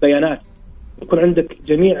يكون عندك بيانات، يكون عندك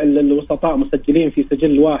جميع الوسطاء مسجلين في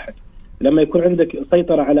سجل واحد، لما يكون عندك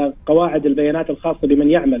سيطرة على قواعد البيانات الخاصة بمن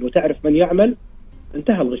يعمل وتعرف من يعمل،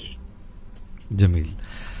 انتهى الغش. جميل.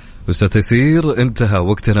 أستاذ تيسير، انتهى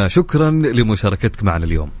وقتنا، شكرا لمشاركتك معنا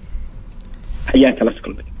اليوم. حياك الله.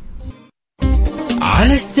 شكرا لك.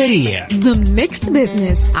 على السريع ضمن ميكس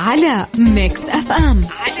بزنس على ميكس اف ام.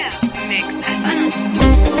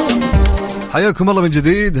 حياكم الله من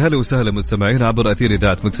جديد، هلا وسهلا مستمعين عبر أثير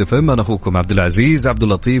إذاعة ميكس اف ام. أنا أخوكم عبد العزيز عبد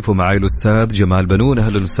اللطيف ومعي الأستاذ جمال بنون.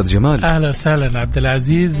 أهلا الأستاذ جمال. أهلا وسهلا عبد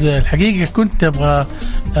العزيز. الحقيقة كنت أبغى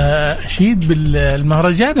أشيد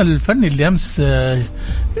بالمهرجان الفني اللي أمس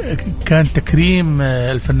كان تكريم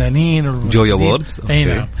الفنانين جوي أووردز.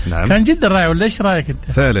 أي نعم. كان جدا رائع، ولا إيش رأيك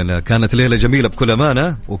أنت؟ فعلا كانت ليلة جميلة بكل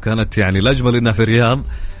أمانة، وكانت يعني الأجمل إنها في الرياض،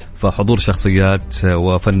 فحضور شخصيات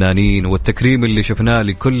وفنانين والتكريم اللي شفناه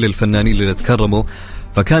لكل الفنانين اللي تكرموا،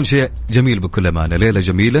 فكان شيء جميل بكل أمانة. ليلة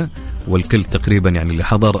جميلة والكل تقريبا يعني اللي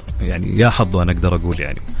حضر يعني يا حظه أنا أقدر أقول.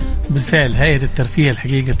 يعني بالفعل هيئة الترفيه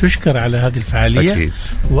الحقيقة تشكر على هذه الفعالية. أكيد.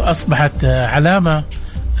 وأصبحت علامة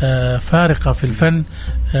فارقة في الفن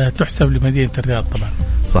تحسب لمدينة الرياض. طبعا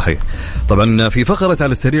صحيح. طبعا في فقرة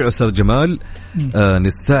على السريع أستاذ جمال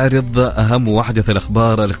نستعرض أهم وأحدث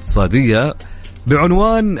الأخبار الاقتصادية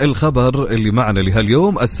بعنوان الخبر اللي معنا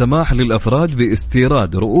لهاليوم: السماح للأفراد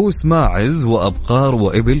باستيراد رؤوس ماعز وأبقار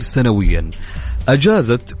وإبل سنويا.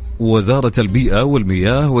 أجازت وزارة البيئة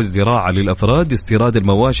والمياه والزراعة للأفراد استيراد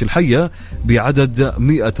المواشي الحية بعدد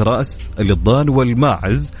 100 رأس للضان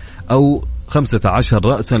والماعز، أو 15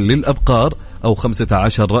 رأسا للأبقار، أو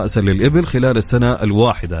 15 رأسا للإبل خلال السنة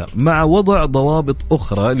الواحدة، مع وضع ضوابط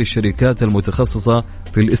أخرى للشركات المتخصصة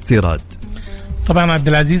في الاستيراد. طبعا عبد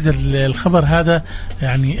العزيز الخبر هذا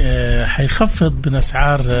يعني حيخفض من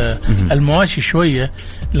أسعار المواشي شوية،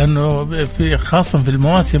 لأنه خاصة في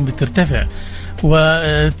المواسم بترتفع.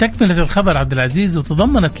 وتكملة الخبر عبد العزيز،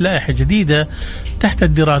 وتضمنت لائحة جديدة تحت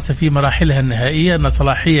الدراسة في مراحلها النهائية أن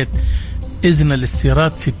صلاحية إذن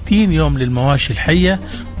الاستيراد 60 يوم للمواشي الحية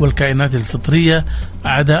والكائنات الفطرية،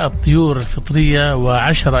 أعداء الطيور الفطرية،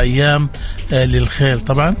 و10 أيام للخيل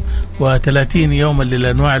طبعا، و30 يوما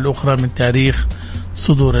للأنواع الأخرى من تاريخ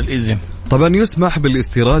صدور الإذن. طبعا يسمح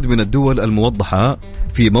بالاستيراد من الدول الموضحة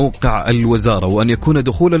في موقع الوزارة، وأن يكون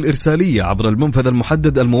دخول الإرسالية عبر المنفذ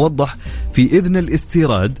المحدد الموضح في إذن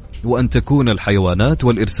الاستيراد، وأن تكون الحيوانات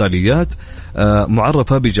والإرساليات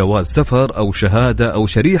معرفة بجواز سفر أو شهادة أو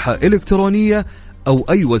شريحة إلكترونية أو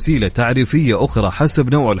أي وسيلة تعريفية أخرى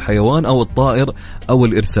حسب نوع الحيوان أو الطائر أو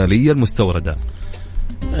الإرسالية المستوردة.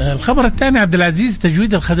 الخبر الثاني عبد العزيز: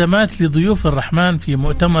 تجويد الخدمات لضيوف الرحمن في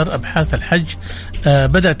مؤتمر أبحاث الحج.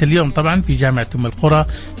 بدأت اليوم طبعا في جامعة أم القرى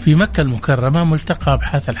في مكة المكرمة ملتقى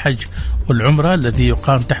أبحاث الحج والعمرة الذي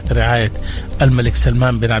يقام تحت رعاية الملك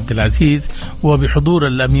سلمان بن عبد العزيز، وبحضور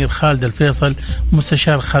الأمير خالد الفيصل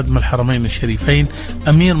مستشار خادم الحرمين الشريفين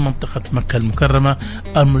أمير منطقة مكة المكرمة.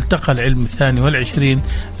 الملتقى العلم 22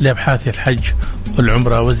 لأبحاث الحج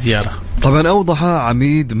والعمرة والزيارة. طبعا أوضح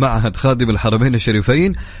عميد معهد خادم الحرمين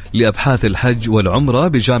الشريفين لأبحاث الحج والعمرة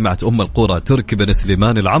بجامعة أم القرى تركي بن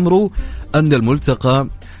سليمان العمرو أن الملتقى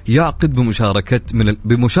يعقد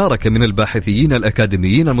بمشاركة من الباحثين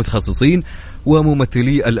الأكاديميين المتخصصين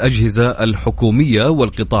وممثلي الأجهزة الحكومية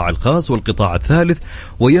والقطاع الخاص والقطاع الثالث،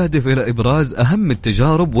 ويهدف إلى إبراز أهم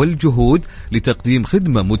التجارب والجهود لتقديم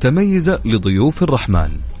خدمة متميزة لضيوف الرحمن.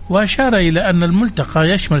 وأشار إلى أن الملتقى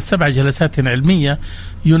يشمل 7 جلسات علمية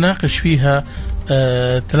يناقش فيها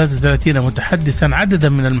 33 متحدثا عددا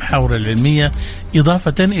من المحاور العلمية،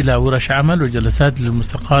 إضافة إلى ورش عمل وجلسات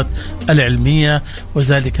للملصقات العلمية،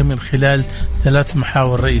 وذلك من خلال 3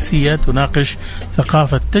 محاور رئيسية تناقش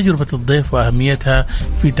ثقافة تجربة الضيف وأهميتها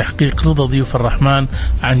في تحقيق رضا ضيوف الرحمن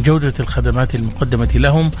عن جودة الخدمات المقدمة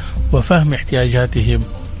لهم وفهم احتياجاتهم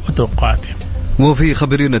وتوقعاتهم. وفي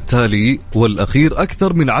خبرنا التالي والأخير: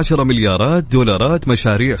 أكثر من 10 مليارات دولارات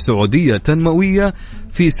مشاريع سعودية تنموية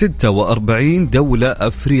في 46 دولة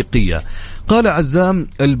أفريقية. قال عزام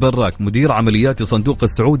البراك مدير عمليات الصندوق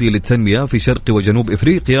السعودي للتنمية في شرق وجنوب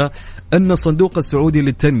إفريقيا أن الصندوق السعودي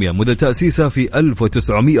للتنمية منذ تأسيسه في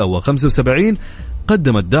 1975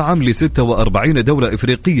 قدم الدعم ل 46 دولة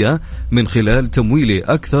إفريقية من خلال تمويل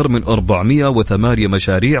أكثر من 408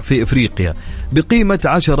 مشاريع في إفريقيا بقيمة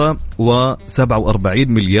 10.47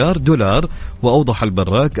 مليار دولار. وأوضح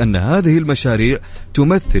البراك أن هذه المشاريع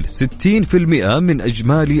تمثل 60% من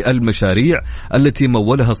إجمالي المشاريع التي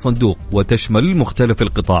مولها الصندوق، وتشمل مختلف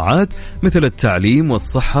القطاعات مثل التعليم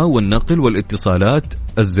والصحة والنقل والاتصالات،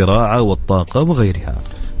 الزراعة والطاقة وغيرها.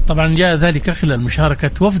 طبعا جاء ذلك خلال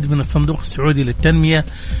مشاركة وفد من الصندوق السعودي للتنمية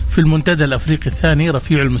في المنتدى الأفريقي الثاني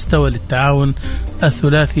رفيع المستوى للتعاون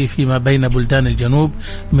الثلاثي فيما بين بلدان الجنوب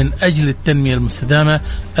من أجل التنمية المستدامة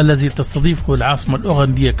الذي تستضيفه العاصمة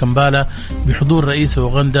الأوغندية كمبالا بحضور رئيس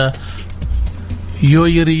أوغندا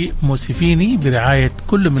يويري موسيفيني برعاية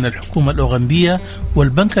كل من الحكومة الأوغندية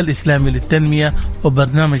والبنك الإسلامي للتنمية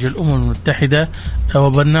وبرنامج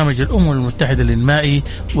الأمم المتحدة للمائي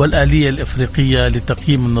والآلية الإفريقية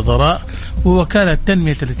لتقييم النظراء ووكالة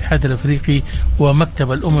تنمية الاتحاد الأفريقي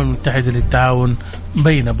ومكتب الأمم المتحدة للتعاون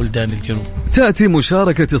بين بلدان الجنوب. تأتي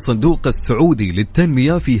مشاركة الصندوق السعودي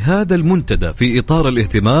للتنمية في هذا المنتدى في إطار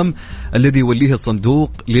الاهتمام الذي يوليه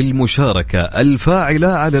الصندوق للمشاركة الفاعلة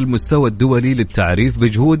على المستوى الدولي للتعريف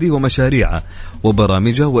بجهوده ومشاريعه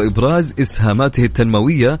وبرامجه وإبراز إسهاماته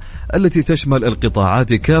التنموية التي تشمل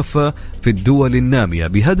القطاعات كافة في الدول النامية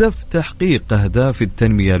بهدف تحقيق أهداف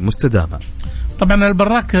التنمية المستدامة. طبعا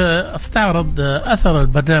البراك استعرض أثر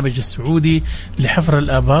البرنامج السعودي لحفر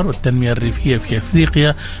الآبار والتنمية الريفية في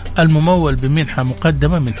أفريقيا الممول بمنحة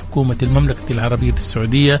مقدمة من حكومة المملكة العربية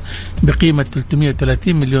السعودية بقيمة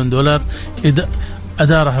 330 مليون دولار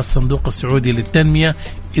أدارها الصندوق السعودي للتنمية.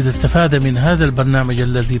 إذا استفاد من هذا البرنامج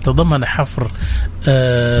الذي تضمن حفر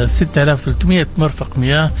 6300 مرفق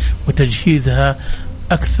مياه وتجهيزها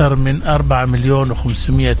أكثر من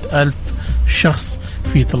 4,500,000 شخص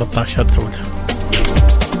في 13 دولة.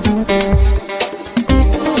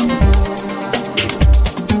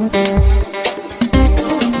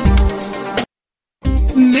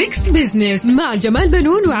 ميكس بيزنس مع جمال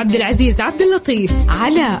بنون وعبد العزيز عبد اللطيف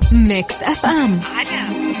على ميكس اف ام.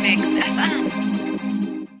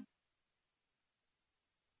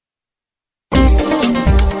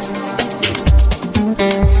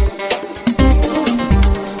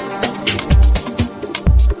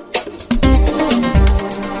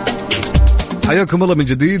 حياكم الله من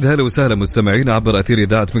جديد. هلا وسهلا مستمعين عبر أثير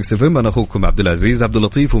إذاعة ميكس اف ام. أنا أخوكم عبد العزيز عبد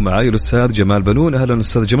اللطيف ومعاي الأستاذ جمال بنون. أهلا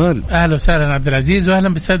أستاذ جمال. أهلا وسهلا عبد العزيز وأهلا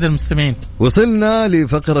بالسادة المستمعين. وصلنا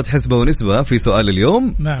لفقرة حسبة ونسبة في سؤال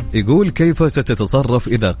اليوم. نعم. يقول كيف ستتصرف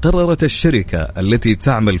إذا قررت الشركة التي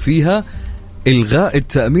تعمل فيها إلغاء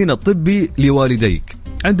التأمين الطبي لوالديك؟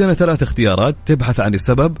 عندنا 3 اختيارات: تبحث عن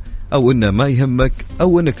السبب، أو إنه ما يهمك،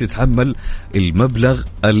 أو إنك تتحمل المبلغ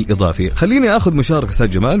الإضافي. خليني أخذ مشاركة أستاذ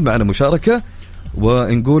جمال. معنا مشاركة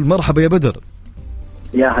ونقول مرحبا يا بدر.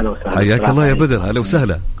 يا هلا وسهلا. حياك الله يا بدر. هلا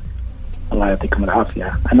وسهلا. الله يعطيكم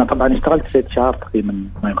العافية. أنا طبعا اشتغلت في HR تقريبا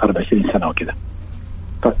ما يقارب 20 سنة وكذا،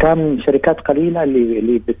 فكان شركات قليلة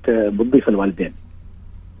اللي بتضيف الوالدين،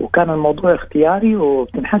 وكان الموضوع اختياري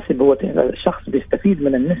وبتنحسب. هو الشخص بيستفيد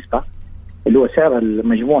من النسبة اللي هو سعر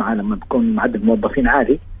المجموعة لما بيكون عدد موظفين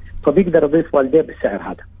عالي، فبيقدر يضيف والديه بالسعر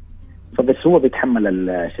هذا، فبس هو بيتحمل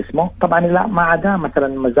شو اسمه. طبعا لا ما عدا مثلا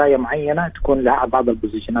مزايا معينة تكون لها بعض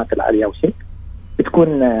البوزيشنات العالية أو شيء بتكون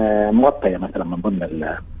مغطية مثلا من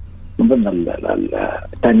ضمن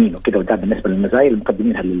التأمين وكذا، وده بالنسبة للمزايا اللي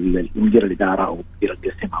مقدمينها لمدير الإدارة أو مدير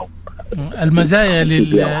القسم أو المزايا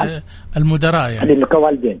للمدراء يعني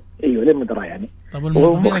كوالدين. أيوه للمدراء يعني. طب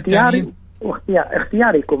الموظفين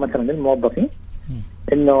اختياري يكون مثلا للموظفين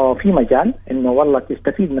إنه في مجال إنه والله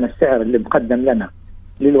تستفيد من السعر اللي مقدم لنا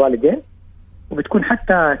للوالدين، وبتكون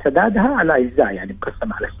حتى سدادها على أجزاء يعني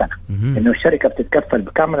مقسمة على السنة، إنه الشركة بتتكفل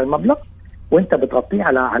بكامل المبلغ وأنت بتغطيه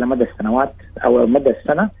على مدى السنوات أو مدى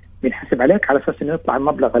السنة، بينحسب عليك على أساس إنه يطلع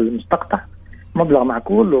المبلغ المستقطع مبلغ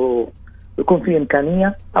معقول ويكون فيه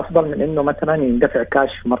إمكانية أفضل من إنه مثلا يندفع كاش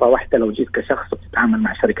مرة واحدة لو جيت كشخص وتتعامل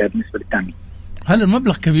مع شركة بالنسبة للتأمين. هل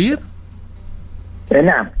المبلغ كبير؟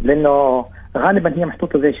 نعم، لأنه غالبا هي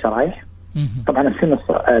محطوطة زي الشرايح. طبعا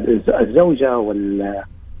الزوجة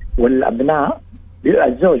والأبناء،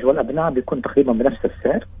 الزوج والأبناء بيكون تقريبا بنفس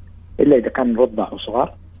السعر إلا إذا كان رضع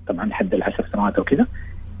وصغار، طبعا حد 10 سنوات أو كذا.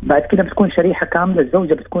 بعد كده بتكون شريحة كاملة،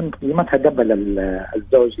 الزوجة بتكون قيمتها دبل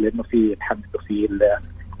الزوج، لأنه في الحمل وفي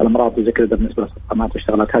الأمراض وزي كذا بالنسبة للسرطانات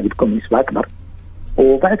والشغلات هذه بتكون نسبة أكبر.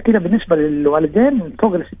 وبعد كده بالنسبة للوالدين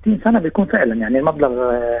فوق 60 سنة بيكون فعلا يعني المبلغ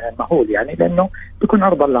مهول يعني، لأنه بيكون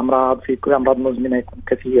عرضة للأمراض، في كل أمراض مزمنة يكون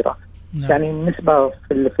كثيرة. نعم. يعني النسبة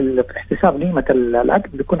في احتساب قيمة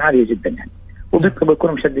العقد بيكون عالية جدا يعني،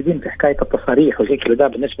 وبيكونوا مشددين في حكاية التصاريح وزي كذا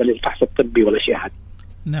بالنسبة للفحص الطبي والأشياء هذه.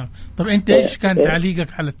 نعم. طب أنت إيش كان تعليقك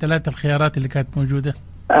على ال3 الخيارات اللي كانت موجودة؟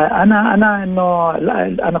 أنا إنه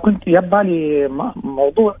لا، أنا كنت يبالي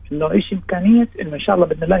موضوع إنه إيش إمكانية إنه إن شاء الله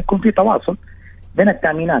بإذن الله يكون في تواصل بين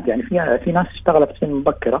التأمينات، يعني في ناس اشتغلت بسن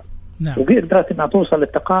مبكرة. نعم. وقدرت إنها توصل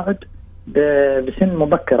للتقاعد بسن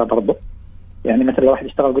مبكرة برضو، يعني مثلا لو واحد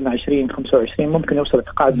يشتغل قلنا 20-25 ممكن يوصل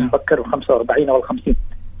للتقاعد. نعم. مبكر و45 أو 50.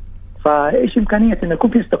 فايش امكانيه انه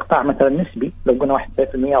يكون في استقطاع مثلا نسبي، لو قلنا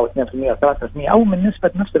 1% او 2% او 3%، او من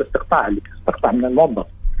نسبه نفس الاستقطاع اللي استقطع من الموظف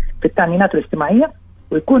في التامينات الاجتماعيه،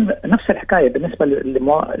 ويكون نفس الحكايه بالنسبه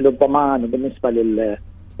للضمان وبالنسبه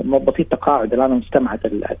للموظفين التقاعد. الان اجتمعت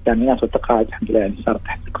التامينات والتقاعد الحمد لله، يعني صارت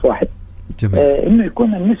تحت سقف واحد. انه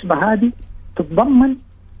يكون النسبه هذه تتضمن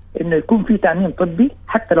انه يكون في تامين طبي،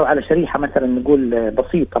 حتى لو على شريحه مثلا نقول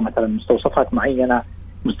بسيطه، مثلا مستوصفات معينه،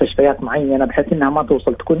 مستشفيات معينه، بحيث انها ما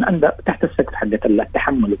توصل، تكون عندها تحت السقف حق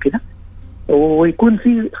التحمل وكذا. ويكون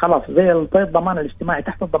في خلاص زي الضمان الاجتماعي،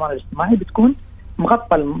 تحت الضمان الاجتماعي بتكون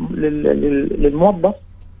مغطى للموظف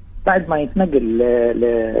بعد ما يتنقل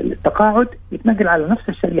للتقاعد، يتنقل على نفس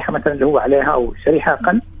الشريحه مثلا اللي هو عليها او شريحه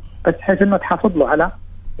اقل، بس بحيث انه تحافظ له على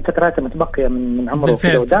فترات متبقيه من عمره.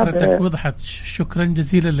 بالفعل فترتك وضحت. شكرا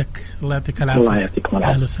جزيلا لك، الله يعطيك العافيه. الله يعطيكم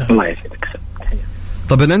العافيه. الله يسعدك.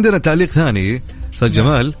 طبعا عندنا تعليق ثاني استاذ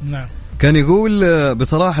جمال. نعم. كان يقول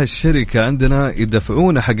بصراحه الشركه عندنا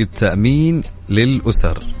يدفعون حق التامين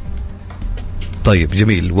للاسر. طيب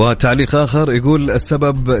جميل. وتعليق آخر يقول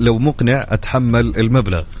السبب لو مقنع أتحمل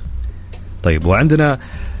المبلغ. طيب وعندنا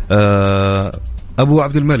أبو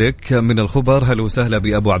عبد الملك من الخبر. هلا وسهلا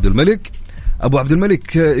بأبو عبد الملك. أبو عبد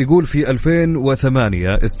الملك يقول في 2008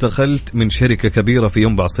 استقلت من شركة كبيرة في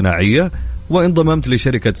ينبع صناعية وانضممت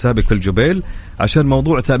لشركة سابق في الجبيل عشان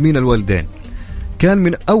موضوع تأمين الوالدين. كان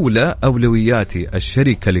من أولى أولوياتي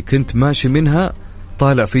الشركة اللي كنت ماشي منها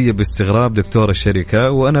طالع فيه باستغراب دكتور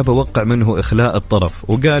الشركة وأنا بوقع منه إخلاء الطرف،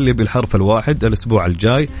 وقال لي بالحرف الواحد الأسبوع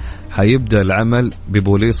الجاي حيبدأ العمل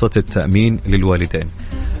ببوليصة التأمين للوالدين.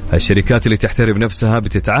 الشركات اللي تحترم نفسها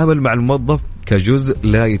بتتعامل مع الموظف كجزء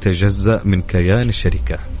لا يتجزأ من كيان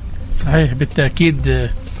الشركة. صحيح بالتأكيد.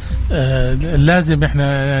 لازم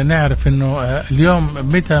احنا نعرف انه اليوم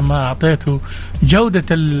متى ما اعطيته جودة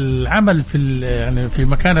العمل يعني في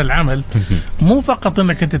مكان العمل، مو فقط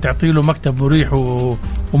انك انت تعطي له مكتب مريح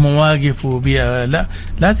ومواقف وبيئة، لا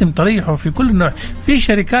لازم تريحه في كل نوع. في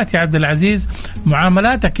شركات يا عبد العزيز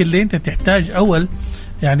معاملاتك اللي انت تحتاج اول،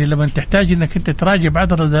 يعني لما تحتاج انك انت تراجع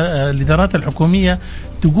بعض الادارات الحكومية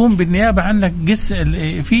تقوم بالنيابة عنك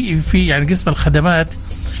في يعني قسم الخدمات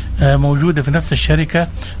موجودة في نفس الشركة،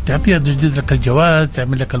 تعطيها تجديد لك الجواز،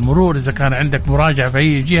 تعمل لك المرور، إذا كان عندك مراجعة في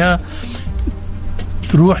أي جهة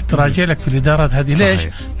تروح تراجع لك في الإدارات هذه. ليش؟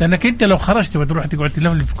 لأنك أنت لو خرجت وتروح تقعد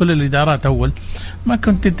تلف في كل الإدارات أول ما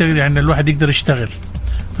كنت أنت يعني الواحد يقدر يشتغل.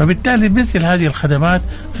 فبالتالي مثل هذه الخدمات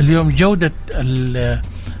اليوم جودة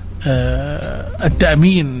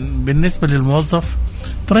التأمين بالنسبة للموظف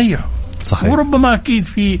تريحه. صحيح. وربما أكيد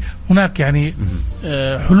في هناك يعني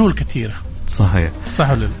حلول كثيرة. صحيح.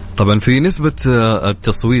 صح ولا لا؟ طبعا في نسبة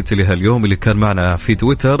التصويت اللي اليوم اللي كان معنا في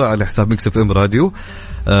تويتر على حساب ميكس اف ام راديو،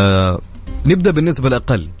 نبدأ بالنسبة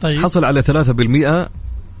الأقل. طيب. حصل على 3%.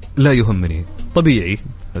 لا يهمني، طبيعي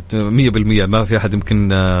 100% ما في أحد يمكن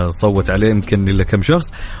صوت عليه، يمكن إلا كم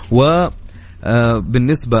شخص. و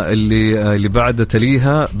بالنسبة اللي بعد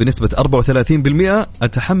تليها بنسبة 34%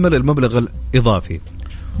 أتحمل المبلغ الإضافي.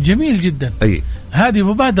 جميل جدا. أي. هذه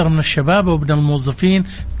مبادرة من الشباب ومن الموظفين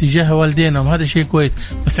تجاه والدينهم، هذا شيء كويس.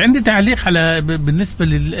 بس عندي تعليق على بالنسبة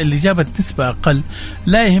اللي جابت نسبة أقل.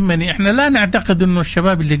 لا يهمني، إحنا لا نعتقد إنه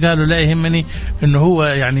الشباب اللي قالوا لا يهمني إنه هو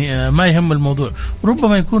يعني ما يهم الموضوع،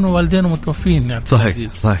 ربما يكونوا والدينه متوفين يعني. صحيح.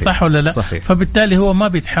 صح ولا لا؟ صحيح. فبالتالي هو ما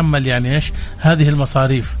بيتحمل يعني إيش هذه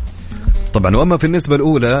المصاريف. طبعا. وأما في النسبة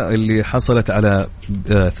الأولى اللي حصلت على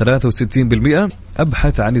 63%،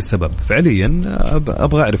 أبحث عن السبب فعليا،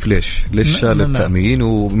 أبغى أعرف ليش شال التأمين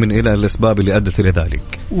ومن إلى الأسباب اللي أدت إلى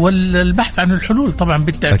ذلك، والبحث عن الحلول طبعا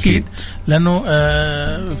بالتأكيد. أكيد. لأنه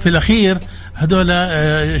في الأخير هذول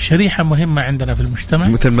شريحة مهمة عندنا في المجتمع،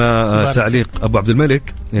 مثل ما تعليق أبو عبد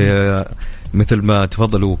الملك مثل ما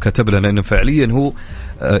تفضل وكتب لنا أنه فعليا هو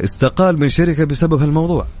استقال من شركة بسبب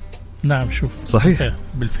هالموضوع. نعم. شوف. صحيح.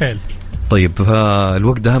 بالفعل. طيب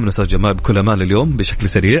فالوقت دهمنا أستاذ جمال بكل أمان اليوم بشكل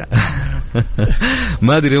سريع.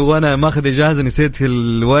 ما أدري هو أنا ماخذ إجازة نسيت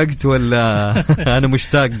الوقت ولا أنا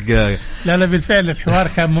مشتاق. لا بالفعل الحوار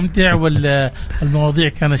كان ممتع والمواضيع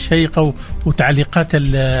كانت شيقة وتعليقات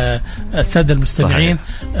السادة المستمعين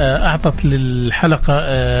أعطت للحلقة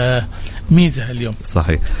ميزة اليوم.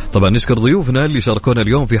 صحيح. طبعا نشكر ضيوفنا اللي شاركونا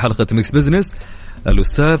اليوم في حلقة ميكس بزنس.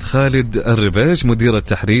 الأستاذ خالد الربيش مدير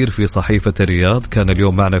التحرير في صحيفة الرياض كان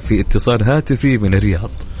اليوم معنا في اتصال هاتفي من الرياض.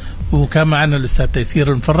 وكان معنا الأستاذ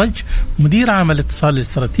تيسير المفرج مدير عام الاتصال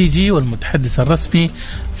الاستراتيجي والمتحدث الرسمي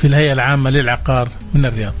في الهيئة العامة للعقار من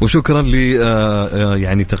الرياض. وشكرا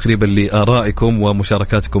يعني تقريبا لآرائكم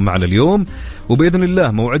ومشاركاتكم معنا اليوم، وبإذن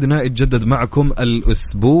الله موعدنا يتجدد معكم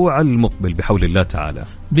الأسبوع المقبل بحول الله تعالى.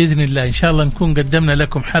 بإذن الله إن شاء الله نكون قدمنا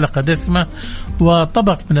لكم حلقة دسمة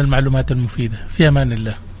وطبق من المعلومات المفيدة. في أمان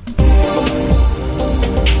الله.